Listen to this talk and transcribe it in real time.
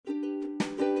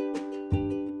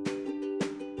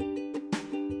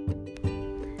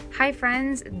Hi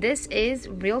friends, this is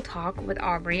Real Talk with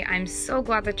Aubrey. I'm so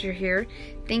glad that you're here.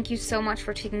 Thank you so much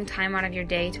for taking time out of your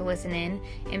day to listen in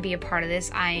and be a part of this.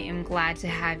 I am glad to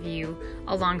have you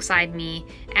alongside me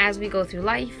as we go through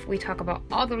life. We talk about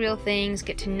all the real things,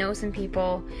 get to know some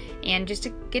people, and just to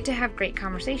get to have great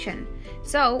conversation.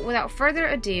 So without further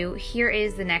ado, here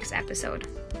is the next episode.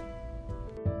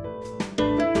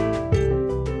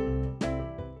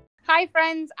 Hi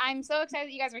friends, I'm so excited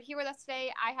that you guys are here with us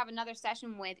today. I have another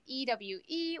session with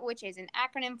EWE, which is an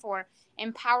acronym for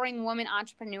Empowering Women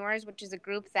Entrepreneurs, which is a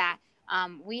group that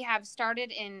we have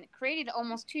started and created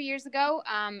almost 2 years ago.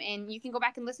 And you can go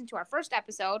back and listen to our first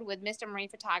episode with Mr. Marine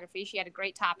Photography. She had a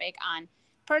great topic on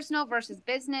personal versus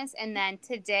business. And then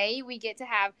today we get to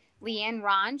have Leanne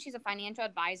Ron. She's a financial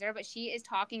advisor, but she is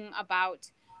talking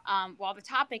about the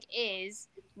topic is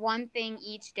one thing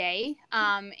each day.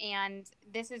 And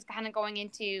this is kind of going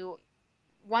into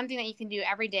one thing that you can do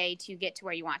every day to get to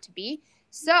where you want to be.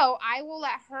 So I will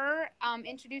let her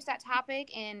introduce that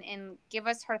topic and give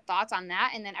us her thoughts on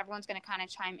that. And then everyone's going to kind of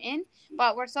chime in.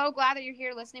 But we're so glad that you're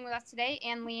here listening with us today.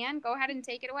 And Leanne, go ahead and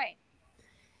take it away.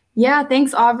 Yeah,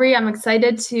 thanks, Aubrey. I'm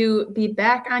excited to be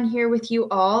back on here with you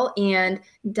all and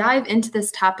dive into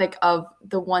this topic of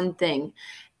the one thing.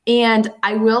 And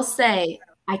I will say,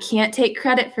 I can't take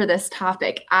credit for this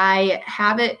topic. I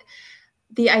have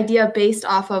the idea based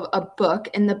off of a book,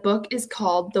 and the book is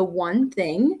called The One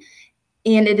Thing,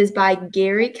 and it is by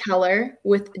Gary Keller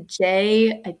with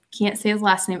I can't say his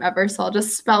last name ever, so I'll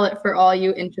just spell it for all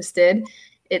you interested.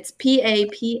 It's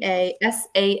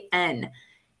Papasan.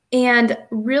 And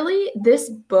really,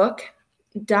 this book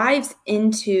dives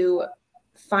into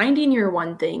finding your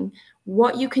one thing,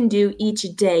 what you can do each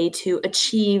day to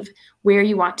achieve where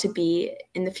you want to be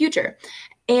in the future.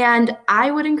 And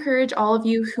I would encourage all of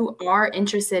you who are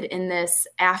interested in this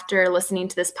after listening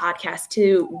to this podcast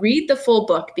to read the full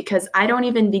book, because I don't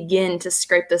even begin to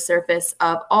scrape the surface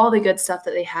of all the good stuff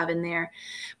that they have in there.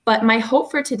 But my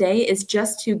hope for today is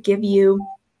just to give you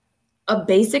a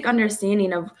basic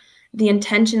understanding of the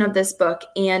intention of this book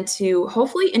and to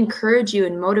hopefully encourage you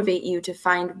and motivate you to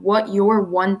find what your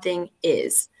one thing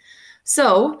is.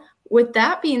 So with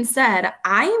that being said,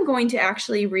 I am going to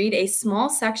actually read a small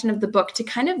section of the book to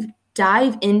kind of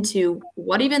dive into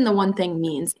what even the one thing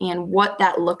means and what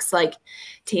that looks like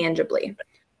tangibly.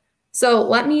 So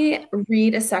let me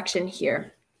read a section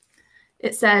here.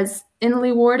 It says, in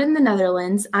Leeuwarden, the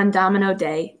Netherlands, on Domino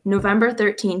Day, November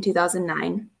 13,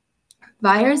 2009,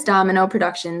 Viers Domino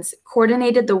Productions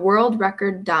coordinated the world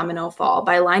record domino fall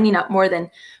by lining up more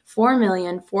than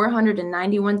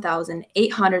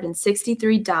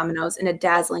 4,491,863 dominoes in a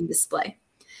dazzling display.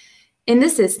 In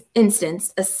this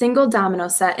instance, a single domino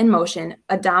set in motion,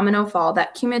 a domino fall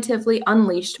that cumulatively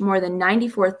unleashed more than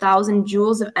 94,000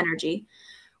 joules of energy,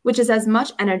 which is as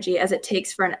much energy as it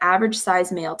takes for an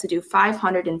average-sized male to do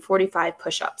 545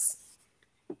 push-ups.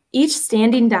 Each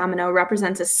standing domino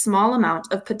represents a small amount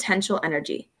of potential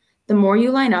energy. The more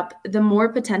you line up, the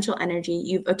more potential energy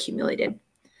you've accumulated.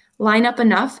 Line up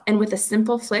enough, and with a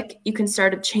simple flick, you can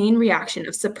start a chain reaction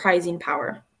of surprising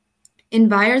power. And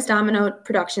Viers Domino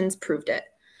Productions proved it.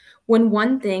 When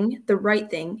one thing, the right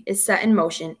thing, is set in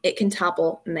motion, it can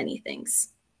topple many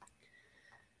things.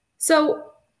 So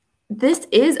this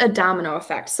is a domino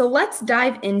effect. So let's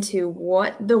dive into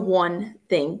what the one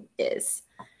thing is.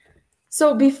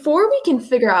 So before we can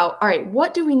figure out, all right,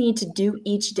 what do we need to do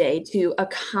each day to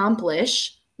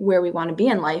accomplish where we want to be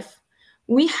in life,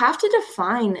 we have to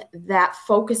define that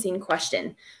focusing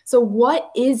question. So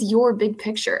what is your big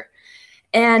picture?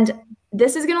 And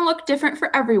this is going to look different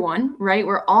for everyone, right?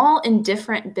 We're all in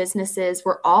different businesses.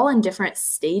 We're all in different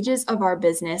stages of our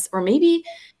business. Or maybe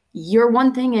your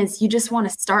one thing is you just want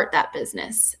to start that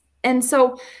business. And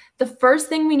so the first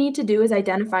thing we need to do is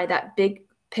identify that big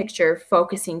picture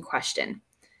focusing question.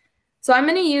 So I'm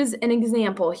going to use an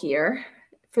example here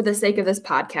for the sake of this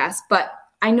podcast, but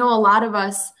I know a lot of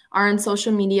us are on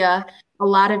social media. A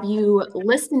lot of you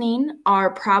listening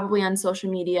are probably on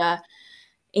social media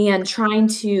and trying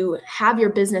to have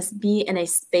your business be in a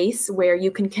space where you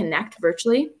can connect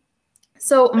virtually.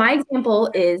 So my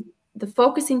example is the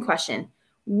focusing question.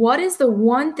 What is the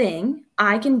one thing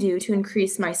I can do to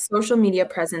increase my social media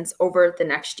presence over the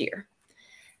next year?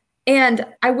 And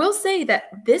I will say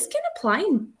that this can apply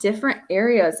in different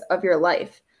areas of your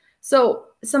life. So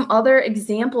some other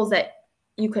examples that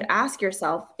you could ask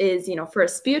yourself is, for a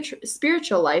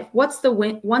spiritual life, what's the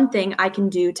one thing I can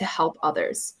do to help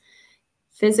others?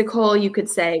 Physical, you could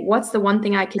say, what's the one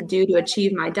thing I could do to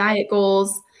achieve my diet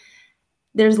goals?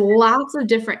 There's lots of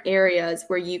different areas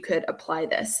where you could apply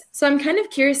this. So I'm kind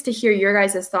of curious to hear your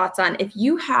guys' thoughts on if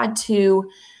you had to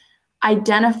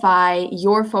identify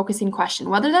your focusing question,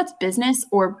 whether that's business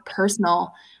or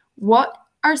personal, what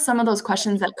are some of those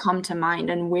questions that come to mind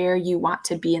and where you want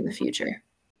to be in the future?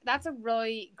 That's a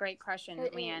really great question,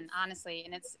 Leanne, honestly.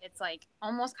 And it's like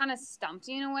almost kind of stumped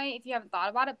you in a way if you haven't thought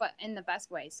about it, but in the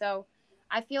best way. So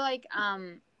I feel like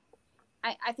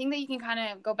I think that you can kind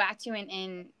of go back to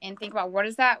and think about what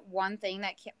is that one thing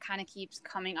that kind of keeps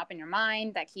coming up in your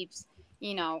mind, that keeps,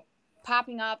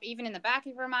 popping up even in the back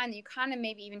of your mind that you kind of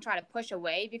maybe even try to push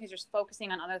away because you're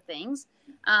focusing on other things.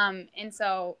 And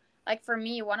so like for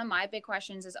me, one of my big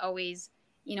questions is always,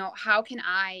 how can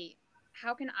I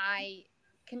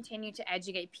continue to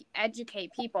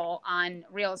educate people on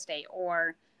real estate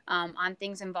or on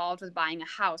things involved with buying a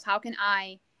house? How can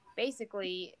I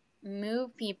basically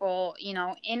move people, in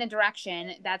a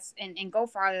direction that's and go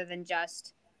farther than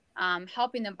just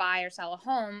helping them buy or sell a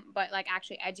home, but like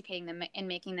actually educating them and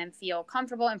making them feel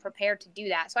comfortable and prepared to do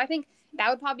that. So I think that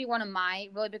would probably be one of my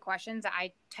really big questions that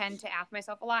I tend to ask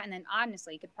myself a lot. And then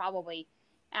honestly could probably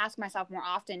ask myself more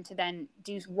often to then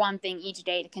do one thing each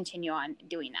day to continue on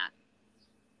doing that.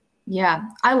 Yeah,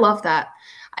 I love that.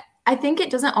 I think it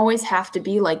doesn't always have to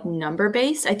be like number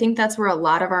based. I think that's where a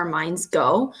lot of our minds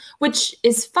go, which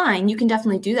is fine. You can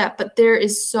definitely do that, but there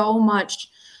is so much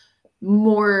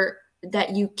more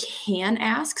that you can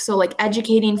ask. So like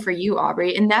educating for you,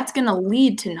 Aubrey, and that's going to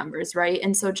lead to numbers, right?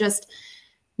 And so just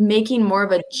making more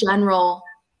of a general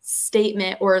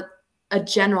statement or a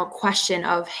general question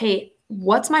of, hey,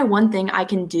 what's my one thing I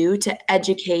can do to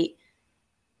educate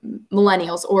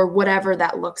millennials or whatever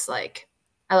that looks like?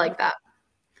 I like that.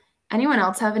 Anyone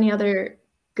else have any other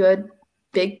good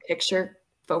big picture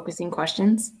focusing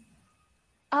questions?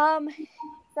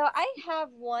 So I have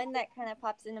one that kind of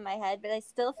pops into my head, but I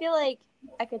still feel like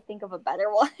I could think of a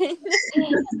better one.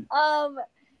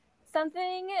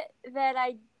 Something that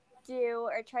I do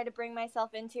or try to bring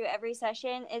myself into every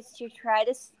session is to try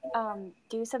to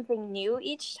do something new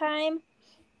each time.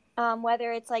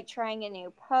 Whether it's like trying a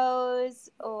new pose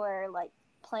or like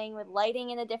playing with lighting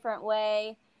in a different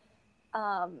way.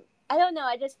 I don't know.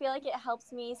 I just feel like it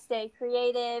helps me stay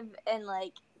creative and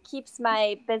like keeps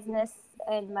my business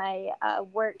and my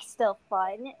work still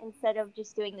fun instead of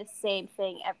just doing the same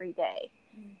thing every day.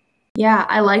 Yeah,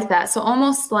 I like that. So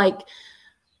almost like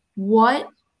what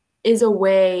is a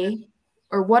way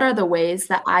or what are the ways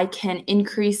that I can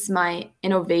increase my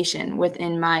innovation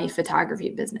within my photography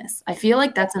business? I feel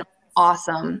like that's an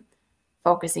awesome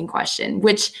focusing question,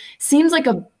 which seems like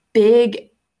a big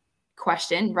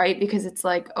question, right? Because it's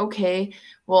like, okay,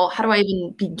 well, how do I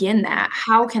even begin that?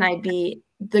 How can I be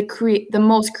the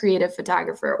most creative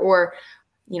photographer or,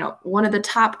 one of the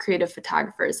top creative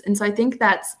photographers? And so I think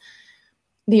that's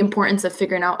the importance of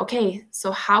figuring out, okay,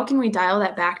 so how can we dial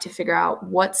that back to figure out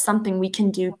what's something we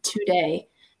can do today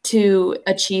to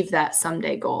achieve that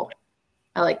someday goal?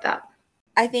 I like that.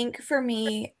 I think for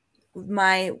me,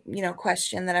 my,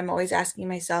 question that I'm always asking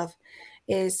myself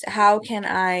is how can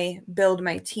I build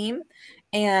my team?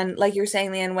 And like you're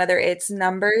saying, Leanne, whether it's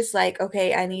numbers, like,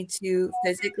 okay, I need to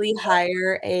physically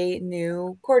hire a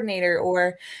new coordinator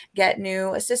or get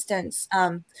new assistants,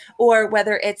 or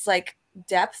whether it's like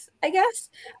depth, I guess.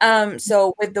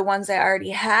 So with the ones I already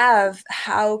have,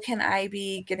 how can I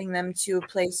be getting them to a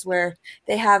place where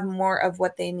they have more of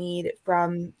what they need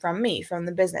from me, from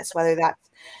the business, whether that's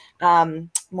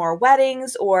more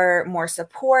weddings or more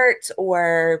support,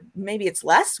 or maybe it's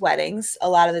less weddings a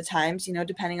lot of the times,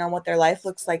 depending on what their life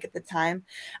looks like at the time.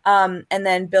 And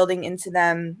then building into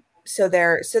them so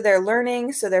they're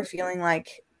learning, so they're feeling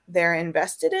like they're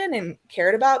invested in and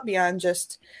cared about beyond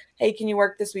just, hey, can you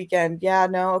work this weekend? Yeah,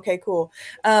 no, okay, cool.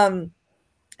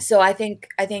 So I think,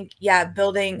 yeah,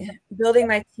 building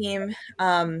my team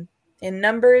in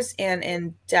numbers and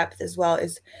in depth as well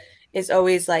is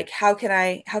always like, how can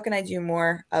I do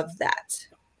more of that?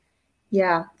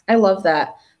 Yeah, I love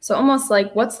that. So almost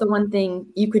like, what's the one thing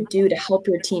you could do to help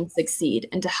your team succeed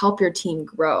and to help your team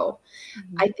grow?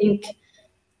 Mm-hmm. I think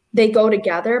they go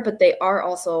together, but they are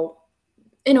also,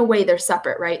 in a way, they're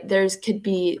separate, right? There can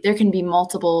be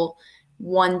multiple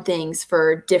one things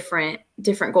for different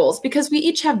goals because we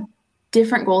each have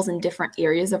different goals in different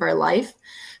areas of our life.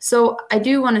 So I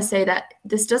do want to say that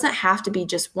this doesn't have to be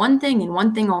just one thing and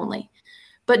one thing only,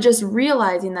 but just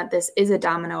realizing that this is a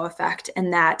domino effect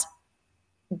and that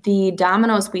the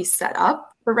dominoes we set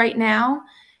up for right now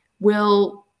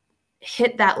will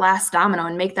hit that last domino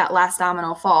and make that last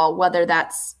domino fall, whether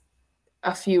that's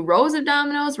a few rows of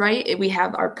dominoes, right? We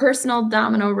have our personal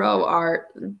domino row, our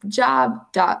job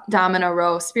domino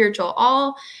row, spiritual,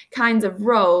 all kinds of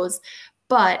rows.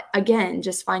 But again,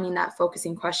 just finding that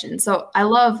focusing question. So I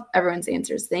love everyone's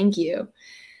answers. Thank you.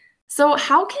 So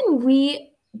how can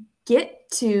we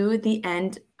get to the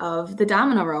end of the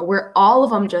domino row where all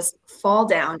of them just fall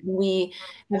down and we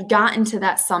have gotten to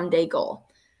that someday goal?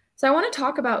 So I want to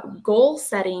talk about goal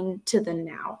setting to the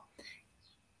now.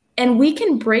 And we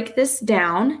can break this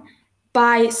down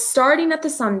by starting at the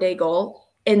someday goal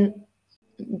and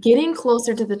getting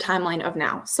closer to the timeline of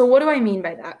now. So what do I mean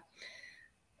by that?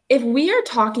 If we are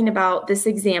talking about this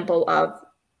example of,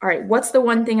 all right, what's the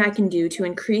one thing I can do to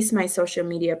increase my social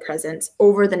media presence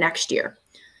over the next year?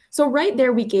 So right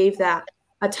there, we gave that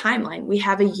a timeline. We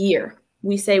have a year.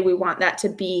 We say we want that to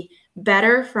be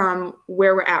better from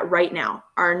where we're at right now,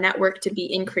 our network to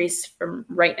be increased from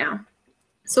right now.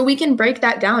 So we can break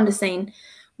that down to saying,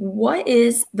 what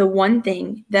is the one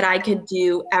thing that I could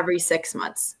do every 6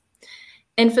 months?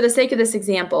 And for the sake of this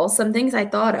example, some things I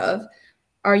thought of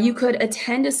are you could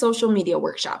attend a social media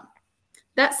workshop.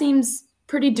 That seems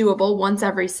pretty doable once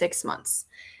every 6 months.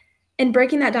 And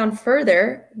breaking that down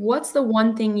further, what's the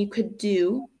one thing you could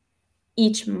do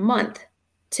each month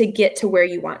to get to where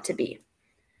you want to be?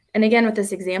 And again, with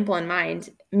this example in mind,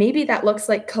 maybe that looks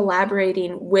like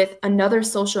collaborating with another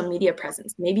social media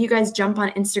presence. Maybe you guys jump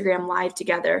on Instagram Live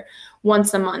together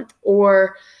once a month,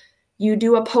 or you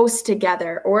do a post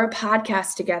together or a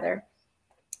podcast together.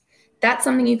 That's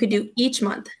something you could do each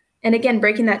month. And again,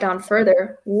 breaking that down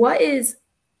further, what is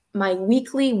my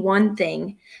weekly one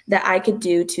thing that I could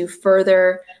do to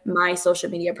further my social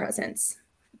media presence?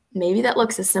 Maybe that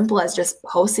looks as simple as just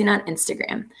posting on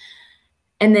Instagram.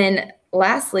 And then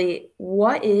lastly,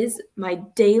 what is my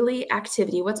daily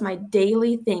activity? What's my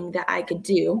daily thing that I could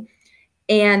do?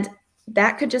 And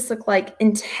that could just look like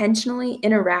intentionally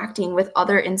interacting with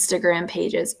other Instagram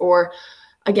pages, or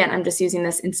again, I'm just using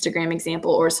this Instagram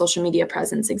example or social media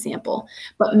presence example,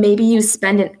 but maybe you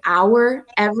spend an hour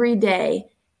every day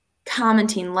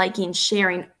commenting, liking,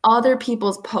 sharing other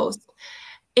people's posts.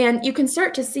 And you can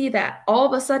start to see that all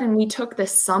of a sudden we took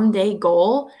this someday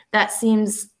goal that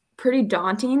seems pretty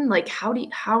daunting. Like how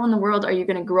in the world are you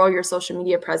going to grow your social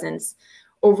media presence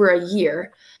over a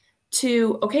year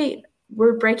to, okay,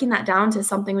 we're breaking that down to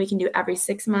something we can do every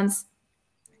 6 months,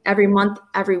 every month,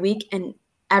 every week, and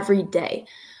every day.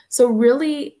 So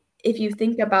really, if you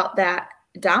think about that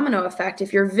domino effect,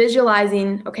 if you're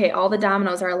visualizing, okay, all the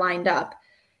dominoes are lined up,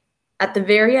 at the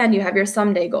very end, you have your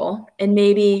someday goal, and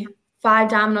maybe 5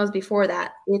 dominoes before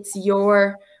that, it's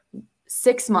your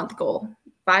 6-month goal.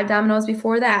 5 dominoes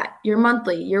before that, your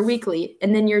monthly, your weekly,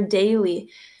 and then your daily,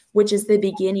 which is the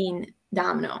beginning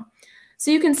domino. So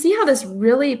you can see how this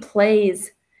really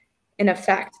plays an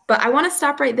effect. But I want to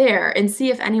stop right there and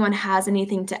see if anyone has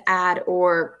anything to add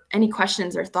or any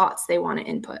questions or thoughts they want to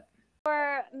input.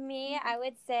 For me, I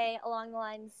would say along the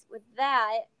lines with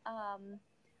that,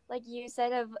 like you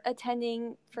said, of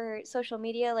attending for social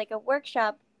media, like a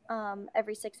workshop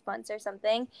every 6 months or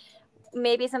something.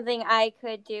 Maybe something I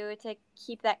could do to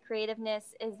keep that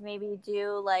creativeness is maybe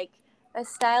do like a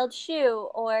styled shoe,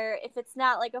 or if it's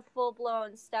not like a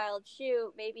full-blown styled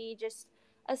shoe, maybe just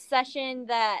a session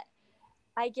that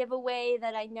I give away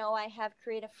that I know I have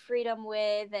creative freedom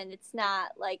with, and it's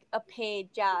not like a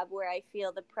paid job where I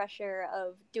feel the pressure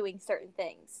of doing certain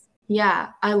things. Yeah,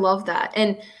 I love that.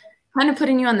 And kind of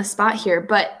putting you on the spot here,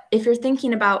 but if you're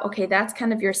thinking about, okay, that's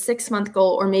kind of your 6-month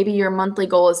goal, or maybe your monthly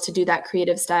goal is to do that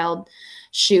creative styled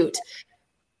shoot.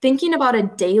 Thinking about a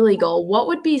daily goal, what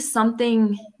would be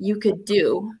something you could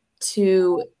do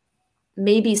to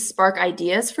maybe spark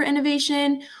ideas for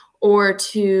innovation, or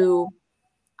to,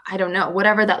 I don't know,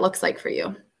 whatever that looks like for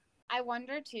you? I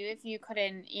wonder too if you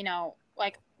couldn't,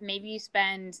 like maybe you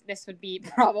spend, this would be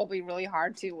probably really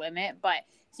hard to limit, but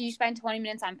so you spend 20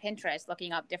 minutes on Pinterest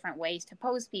looking up different ways to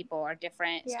pose people or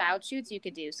different styled shoots you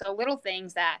could do. So little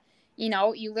things that,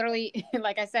 you literally,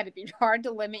 like I said, it'd be hard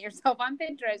to limit yourself on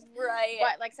Pinterest. Right.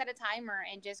 But like set a timer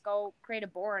and just go create a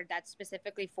board that's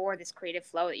specifically for this creative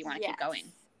flow that you want to keep going.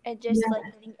 And just like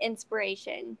getting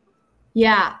inspiration.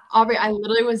 Yeah, Aubrey, I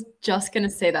literally was just going to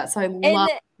say that. So I love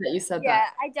that you said that. Yeah,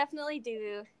 I definitely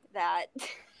do that.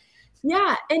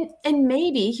 Yeah, and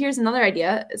maybe here's another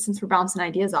idea, since we're bouncing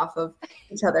ideas off of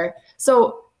each other.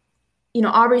 So,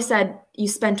 Aubrey said you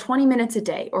spend 20 minutes a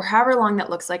day or however long that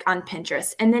looks like on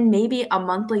Pinterest. And then maybe a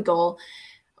monthly goal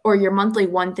or your monthly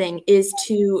one thing is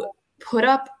to put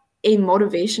up a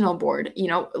motivational board,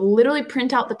 literally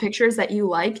print out the pictures that you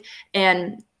like,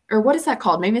 or what is that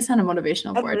called? Maybe it's not a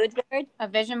motivational board. A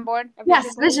vision board?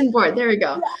 Yes, vision board. There we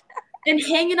go. And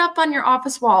hang it up on your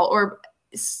office wall, or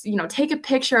take a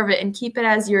picture of it and keep it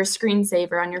as your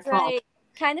screensaver on your phone. Right.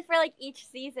 Kind of for like each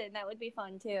season. That would be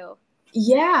fun too.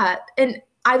 Yeah. And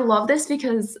I love this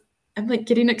because I'm like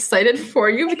getting excited for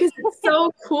you because it's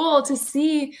so cool to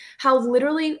see how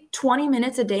literally 20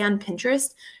 minutes a day on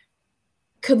Pinterest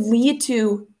could lead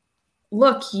to,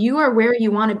 look, you are where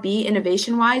you want to be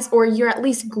innovation wise, or you're at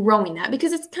least growing that,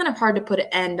 because it's kind of hard to put an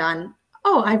end on,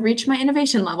 oh, I've reached my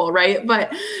innovation level, right?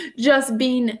 But just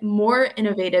being more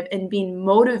innovative and being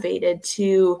motivated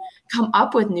to come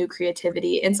up with new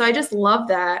creativity. And so I just love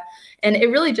that. And it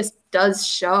really just does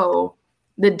show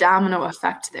the domino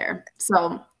effect there.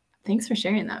 So thanks for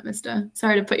sharing that, Mista.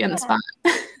 Sorry to put you on the spot.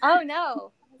 Oh,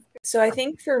 no. So I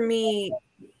think for me,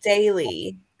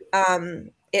 daily,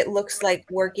 it looks like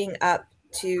working up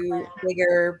to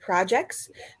bigger projects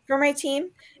for my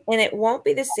team. And it won't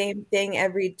be the same thing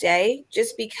every day,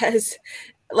 just because,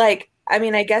 like, I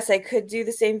mean, I guess I could do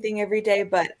the same thing every day,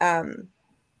 but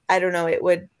I don't know, it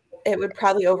would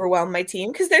probably overwhelm my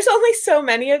team because there's only so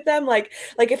many of them. Like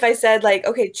if I said, like,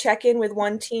 okay, check in with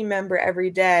one team member every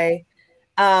day,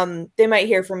 they might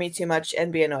hear from me too much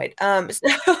and be annoyed. So,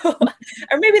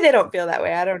 or maybe they don't feel that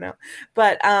way. I don't know.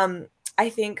 But I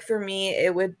think for me,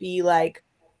 it would be like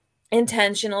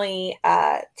intentionally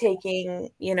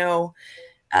taking,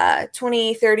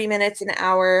 20, 30 minutes, an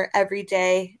hour every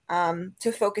day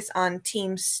to focus on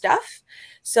team stuff.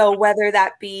 So whether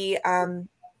that be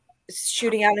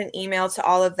shooting out an email to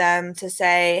all of them to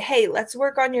say, hey, let's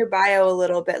work on your bio a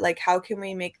little bit. Like, how can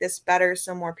we make this better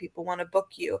so more people want to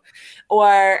book you?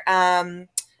 Or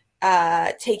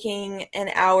taking an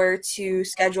hour to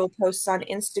schedule posts on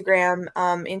Instagram,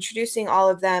 introducing all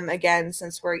of them again,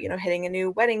 since we're, hitting a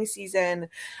new wedding season,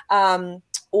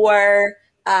 or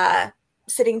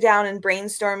sitting down and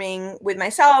brainstorming with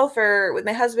myself or with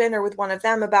my husband or with one of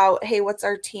them about, hey, what's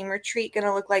our team retreat going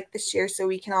to look like this year so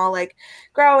we can all like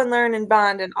grow and learn and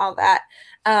bond and all that.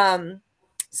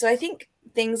 So I think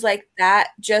things like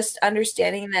that, just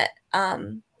understanding that,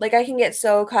 like, I can get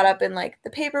so caught up in like the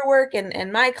paperwork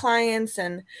and my clients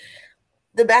and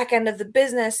the back end of the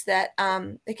business that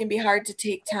it can be hard to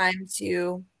take time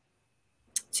to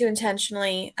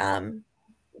intentionally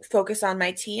focus on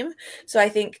my team. So I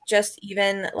think just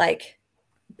even like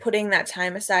putting that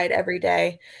time aside every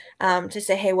day to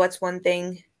say, hey, what's one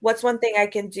thing I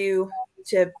can do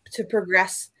to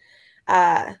progress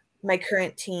my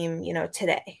current team,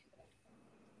 today.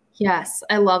 Yes,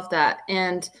 I love that.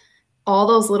 And all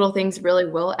those little things really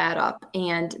will add up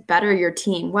and better your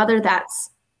team, whether that's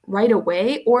right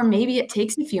away or maybe it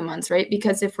takes a few months, right?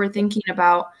 Because if we're thinking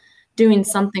about doing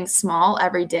something small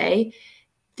every day,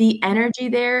 the energy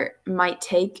there might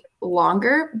take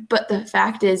longer, but the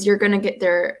fact is you're going to get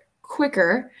there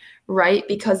quicker, right?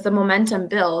 Because the momentum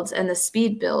builds and the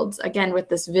speed builds. Again, with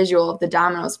this visual of the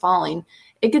dominoes falling,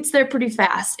 it gets there pretty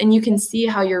fast. And you can see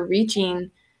how you're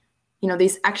reaching,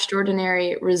 these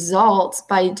extraordinary results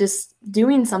by just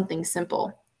doing something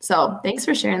simple. So thanks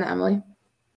for sharing that, Emily.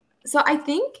 So I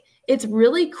think it's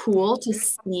really cool to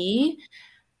see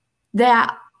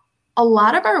that a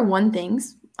lot of our one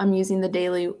things, I'm using the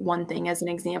daily one thing as an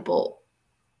example,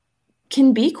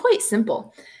 can be quite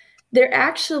simple. There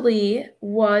actually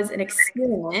was an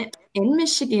experiment in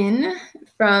Michigan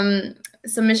from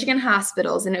some Michigan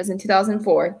hospitals, and it was in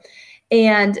 2004.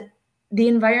 And the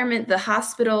environment, the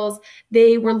hospitals,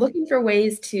 they were looking for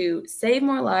ways to save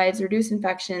more lives, reduce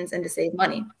infections, and to save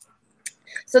money.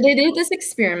 So they did this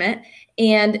experiment,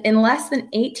 and in less than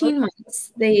 18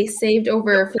 months, they saved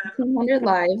over 1,500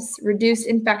 lives, reduced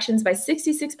infections by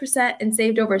 66%, and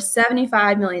saved over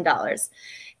 $75 million.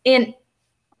 And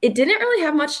it didn't really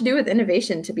have much to do with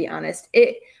innovation, to be honest.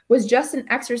 It was just an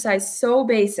exercise so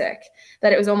basic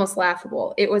that it was almost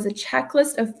laughable. It was a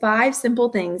checklist of 5 simple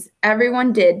things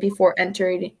everyone did before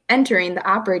entering the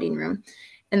operating room.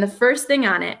 And the first thing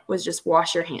on it was just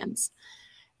wash your hands.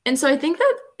 And so I think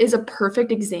that is a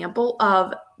perfect example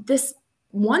of this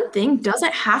one thing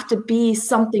doesn't have to be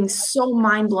something so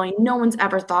mind-blowing no one's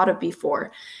ever thought of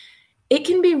before. It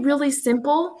can be really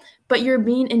simple, but you're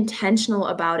being intentional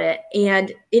about it,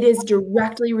 and it is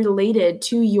directly related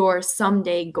to your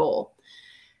someday goal.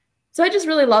 So I just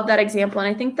really love that example,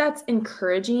 and I think that's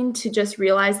encouraging to just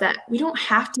realize that we don't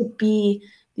have to be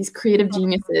these creative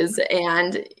geniuses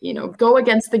and, go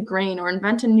against the grain or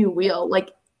invent a new wheel.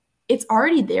 Like, it's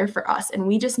already there for us, and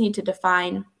we just need to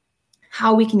define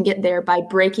how we can get there by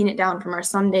breaking it down from our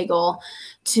someday goal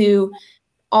to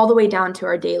all the way down to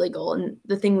our daily goal and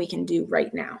the thing we can do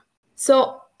right now.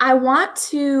 So I want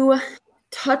to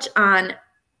touch on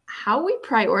how we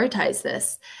prioritize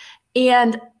this.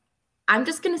 And I'm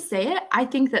just going to say it. I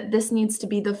think that this needs to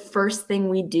be the first thing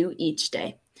we do each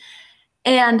day.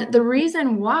 And the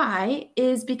reason why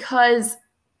is because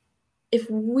if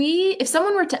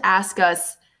someone were to ask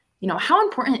us, how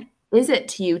important is it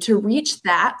to you to reach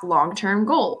that long-term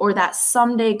goal or that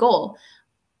someday goal?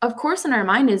 Of course, in our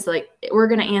mind is like, we're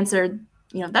going to answer,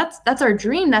 that's our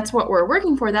dream. That's what we're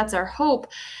working for. That's our hope.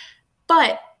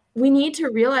 But we need to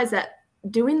realize that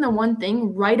doing the one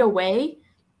thing right away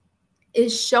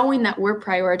is showing that we're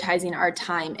prioritizing our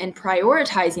time and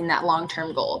prioritizing that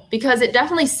long-term goal, because it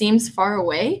definitely seems far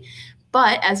away.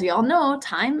 But as we all know,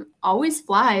 time always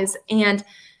flies, and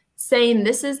saying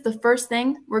this is the first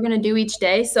thing we're going to do each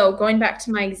day. So going back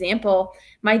to my example,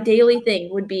 my daily thing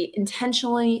would be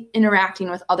intentionally interacting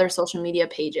with other social media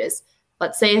pages.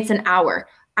 Let's say it's an hour.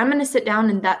 I'm going to sit down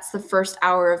and that's the first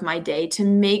hour of my day to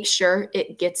make sure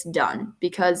it gets done,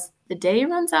 because the day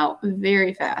runs out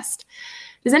very fast.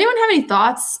 Does anyone have any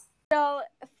thoughts? So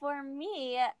for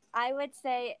me, I would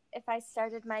say if I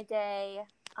started my day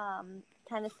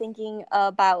kind of thinking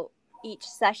about each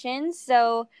session.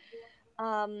 So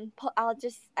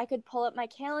I could pull up my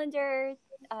calendar,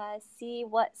 see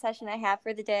what session I have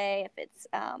for the day. If it's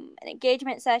an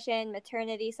engagement session,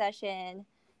 maternity session,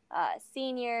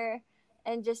 senior,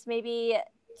 and just maybe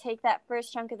take that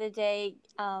first chunk of the day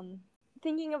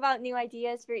thinking about new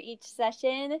ideas for each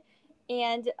session,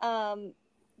 and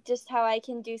just how I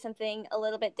can do something a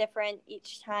little bit different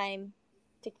each time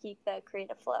to keep the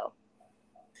creative flow.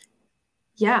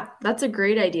 Yeah, that's a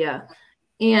great idea.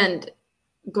 And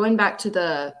going back to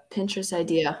the Pinterest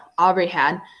idea Aubrey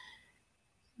had,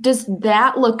 does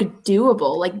that look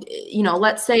doable? Like,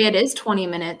 let's say it is 20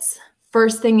 minutes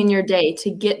first thing in your day to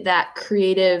get that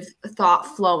creative thought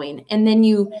flowing. And then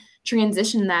you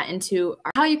transition that into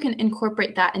how you can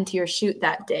incorporate that into your shoot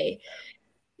that day.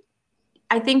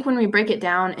 I think when we break it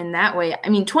down in that way,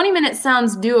 20 minutes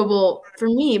sounds doable for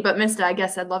me, but Mista, I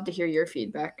guess I'd love to hear your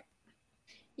feedback.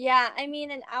 Yeah,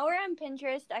 an hour on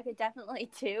Pinterest I could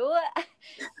definitely do,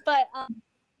 but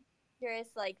Pinterest,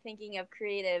 like thinking of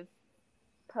creative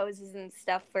poses and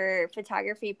stuff for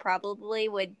photography probably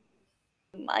would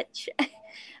be much.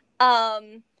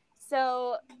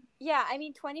 So yeah,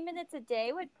 20 minutes a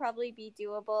day would probably be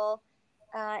doable.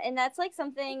 And that's like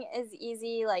something as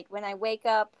easy, like when I wake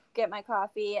up, get my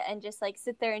coffee, and just like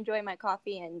sit there, enjoy my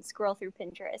coffee and scroll through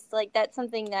Pinterest. Like that's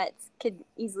something that could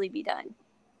easily be done.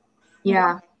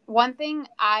 Yeah. One thing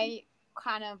I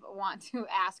kind of want to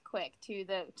ask quick to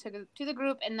the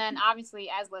group, and then obviously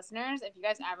as listeners, if you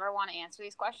guys ever want to answer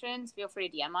these questions, feel free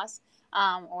to DM us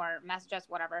or message us,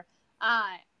 whatever.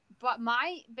 But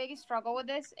my biggest struggle with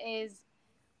this is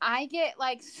I get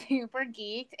like super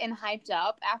geeked and hyped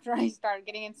up after I start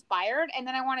getting inspired, and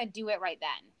then I want to do it right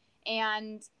then.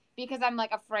 And because I'm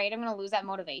like afraid I'm going to lose that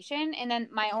motivation. And then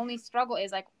my only struggle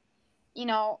is like,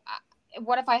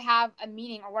 what if I have a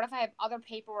meeting, or what if I have other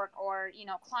paperwork or,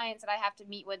 clients that I have to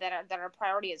meet with that are a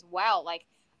priority as well? Like,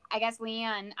 I guess,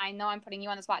 Leanne, I know I'm putting you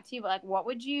on the spot too, but like, what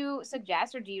would you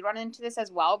suggest, or do you run into this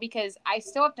as well? Because I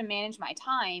still have to manage my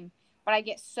time, but I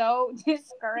get so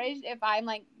discouraged if I'm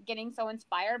like getting so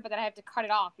inspired, but then I have to cut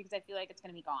it off because I feel like it's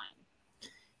going to be gone.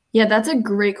 Yeah, that's a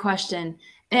great question.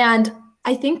 And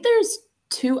I think there's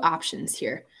two options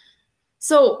here.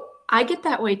 So I get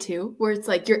that way too, where it's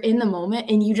like you're in the moment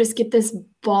and you just get this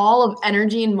ball of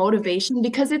energy and motivation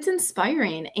because it's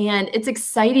inspiring and it's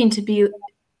exciting to be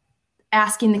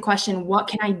asking the question, what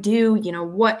can I do?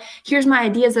 Here's my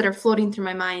ideas that are floating through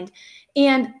my mind.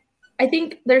 And I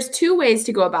think there's two ways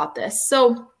to go about this.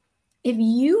 So if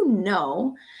you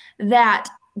know that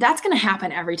that's going to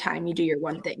happen every time you do your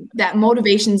one thing, that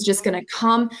motivation is just going to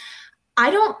come.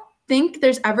 I don't think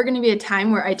there's ever going to be a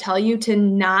time where I tell you to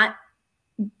not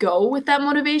go with that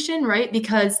motivation, right?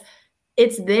 Because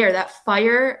it's there. That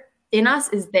fire in us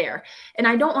is there. And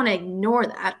I don't want to ignore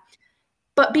that.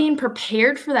 But being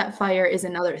prepared for that fire is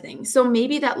another thing. So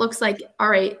maybe that looks like, all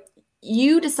right,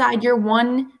 you decide your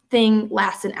one thing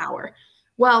lasts an hour.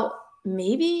 Well,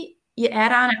 maybe you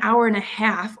add on an hour and a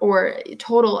half, or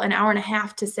total an hour and a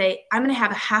half, to say, I'm going to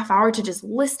have a half hour to just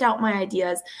list out my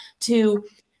ideas, to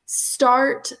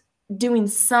start doing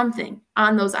something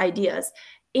on those ideas.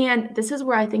 And this is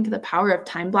where I think the power of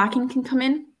time blocking can come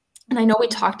in. And I know we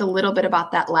talked a little bit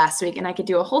about that last week, and I could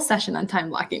do a whole session on time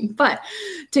blocking. But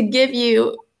to give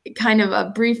you kind of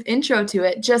a brief intro to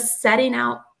it, just setting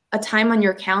out a time on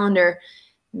your calendar,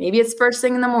 maybe it's first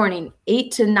thing in the morning,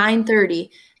 8 to 9:30.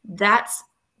 That's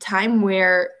time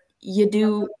where you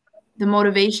do the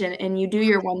motivation and you do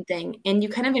your one thing, and you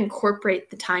kind of incorporate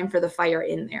the time for the fire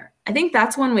in there. I think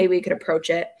that's one way we could approach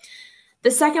it.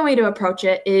 The second way to approach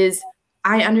it is,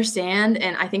 I understand,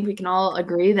 and I think we can all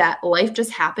agree that life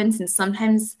just happens, and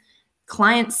sometimes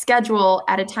clients schedule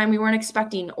at a time we weren't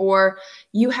expecting, or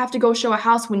you have to go show a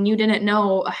house when you didn't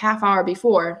know a half hour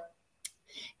before.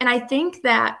 And I think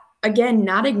that again,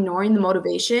 not ignoring the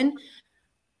motivation,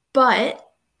 but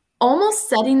almost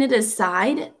setting it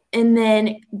aside and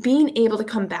then being able to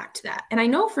come back to that. And I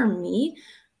know for me,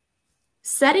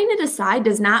 setting it aside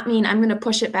does not mean I'm going to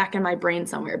push it back in my brain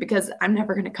somewhere because I'm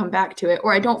never going to come back to it,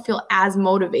 or I don't feel as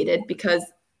motivated because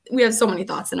we have so many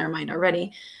thoughts in our mind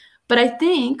already. But I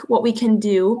think what we can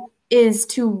do is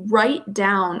to write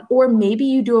down, or maybe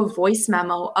you do a voice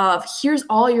memo of here's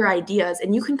all your ideas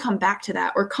and you can come back to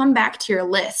that or come back to your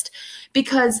list.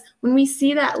 Because when we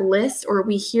see that list or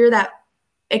we hear that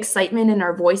excitement in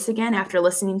our voice again after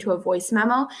listening to a voice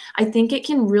memo, I think it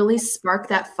can really spark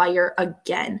that fire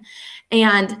again.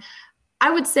 And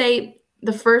I would say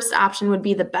the first option would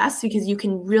be the best because you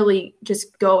can really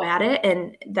just go at it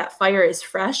and that fire is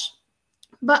fresh.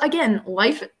 But again,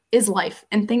 life is life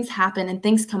and things happen and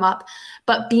things come up.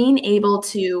 But being able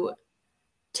to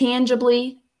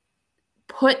tangibly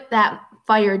put that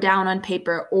fire down on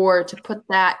paper or to put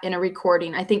that in a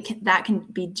recording, I think that can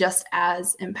be just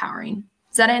as empowering.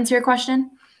 Does that answer your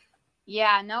question?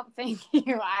 Yeah, no, thank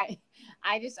you. I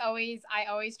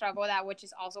always struggle with that, which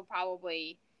is also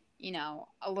probably,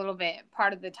 a little bit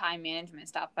part of the time management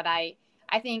stuff. But I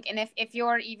think, and if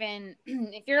you're even,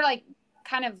 if you're like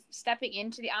kind of stepping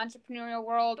into the entrepreneurial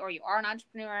world, or you are an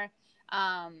entrepreneur,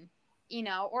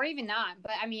 or even not,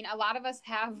 but I mean, a lot of us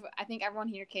have, I think everyone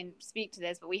here can speak to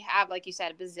this, but we have, like you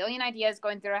said, a bazillion ideas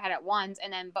going through our head at once.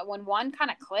 But when one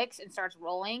kind of clicks and starts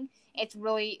rolling, it's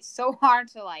really so hard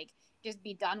to like just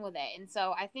be done with it. And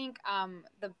so I think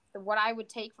what I would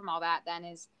take from all that then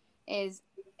is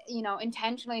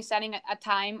intentionally setting a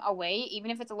time away,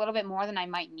 even if it's a little bit more than I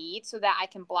might need, so that I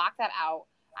can block that out.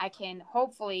 I can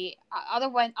hopefully, other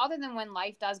than when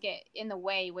life does get in the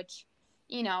way, which,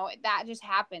 that just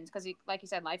happens because, like you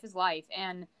said, life is life.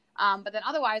 And but then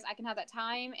otherwise I can have that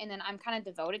time, and then I'm kind of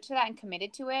devoted to that and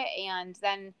committed to it. And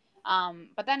then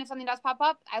but then if something does pop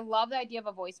up, I love the idea of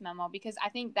a voice memo, because I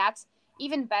think that's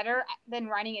even better than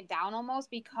writing it down, almost,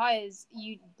 because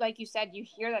you, like you said, you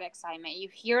hear that excitement, you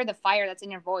hear the fire that's in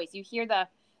your voice, you hear the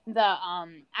I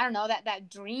don't know, that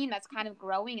dream that's kind of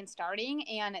growing and starting,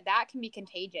 and that can be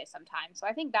contagious sometimes. So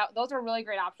I think that those are really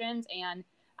great options, and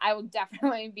I will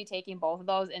definitely be taking both of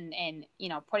those and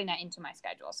putting that into my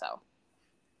schedule. So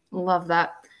love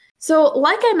that. So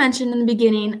like I mentioned in the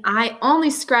beginning, I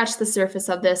only scratched the surface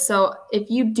of this. So if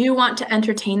you do want to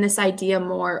entertain this idea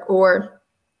more or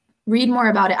read more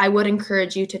about it, I would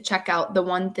encourage you to check out the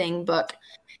One Thing book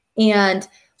and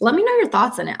let me know your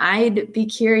thoughts on it. I'd be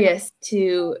curious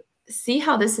to see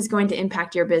how this is going to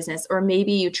impact your business, or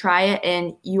maybe you try it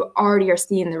and you already are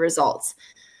seeing the results.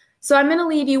 So I'm going to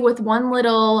leave you with one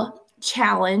little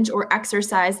challenge or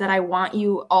exercise that I want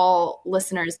you all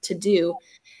listeners to do.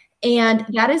 And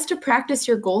that is to practice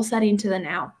your goal setting to the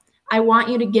now. I want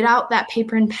you to get out that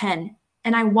paper and pen,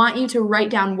 and I want you to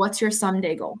write down what's your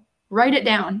someday goal. Write it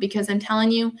down, because I'm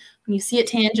telling you, when you see it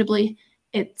tangibly,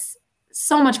 it's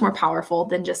so much more powerful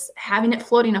than just having it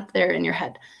floating up there in your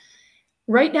head.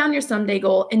 Write down your someday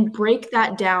goal and break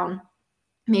that down.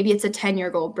 Maybe it's a 10-year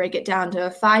goal. Break it down to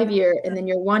a 5-year and then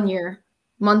your 1-year,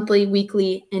 monthly,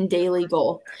 weekly, and daily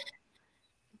goal.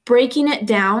 Breaking it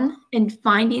down and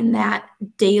finding that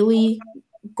daily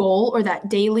goal or that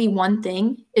daily one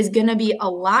thing is going to be a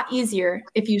lot easier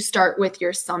if you start with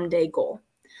your someday goal.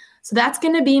 So that's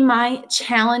going to be my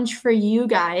challenge for you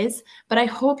guys. But I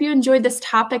hope you enjoyed this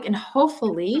topic, and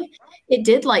hopefully it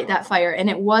did light that fire and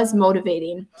it was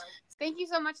motivating. Thank you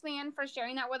so much, Leanne, for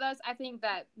sharing that with us. I think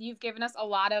that you've given us a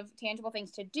lot of tangible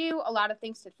things to do, a lot of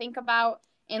things to think about.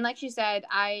 And like she said,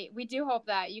 we do hope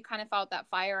that you kind of felt that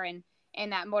fire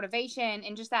and that motivation,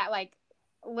 and just that like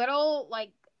little, like,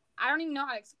 I don't even know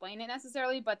how to explain it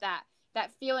necessarily, but that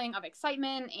feeling of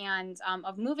excitement and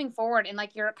of moving forward, and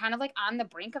like you're kind of like on the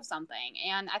brink of something.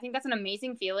 And I think that's an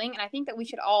amazing feeling. And I think that we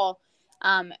should all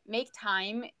make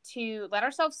time to let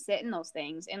ourselves sit in those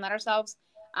things and let ourselves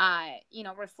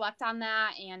reflect on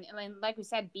that, and like we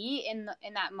said, be in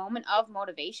that moment of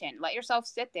motivation. Let yourself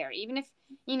sit there, even if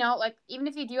even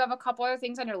if you do have a couple other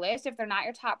things on your list, if they're not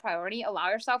your top priority, allow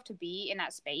yourself to be in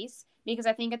that space, because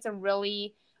I think it's a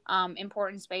really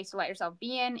important space to let yourself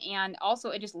be in. And also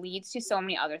it just leads to so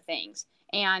many other things.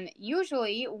 And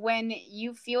usually when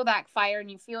you feel that fire and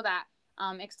you feel that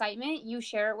excitement, you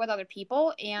share it with other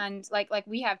people. And like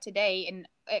we have today, and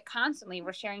constantly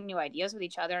we're sharing new ideas with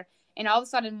each other. And all of a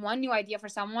sudden, one new idea for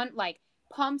someone like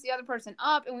pumps the other person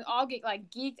up, and we all get like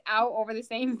geeked out over the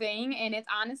same thing. And it's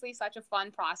honestly such a fun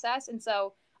process. And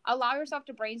so allow yourself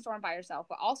to brainstorm by yourself,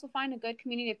 but also find a good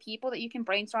community of people that you can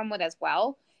brainstorm with as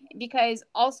well. Because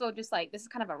also, just like, this is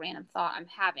kind of a random thought I'm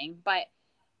having, but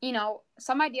you know,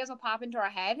 some ideas will pop into our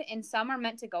head, and some are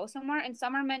meant to go somewhere, and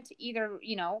some are meant to either,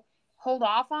 you know, hold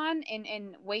off on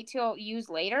and wait till use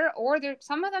later, or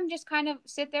some of them just kind of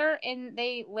sit there and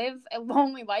they live a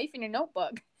lonely life in a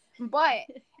notebook. But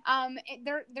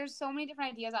there's so many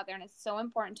different ideas out there, and it's so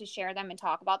important to share them and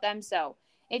talk about them. So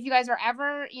if you guys are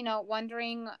ever, you know,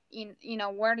 wondering, you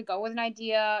know, where to go with an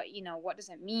idea, you know, what does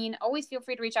it mean, always feel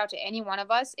free to reach out to any one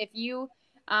of us. If you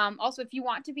also, if you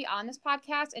want to be on this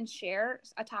podcast and share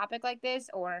a topic like this,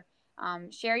 or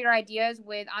share your ideas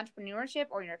with entrepreneurship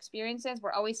or your experiences,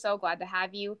 we're always so glad to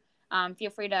have you. Feel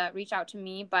free to reach out to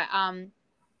me. But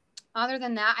other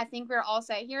than that, I think we're all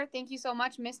set here. Thank you so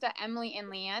much, Mr. Emily and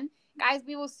Leanne. Guys,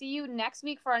 we will see you next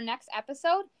week for our next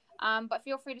episode. But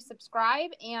feel free to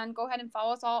subscribe and go ahead and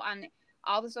follow us all on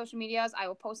all the social medias. I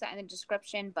will post that in the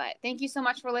description. But thank you so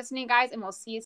much for listening, guys, and we'll see you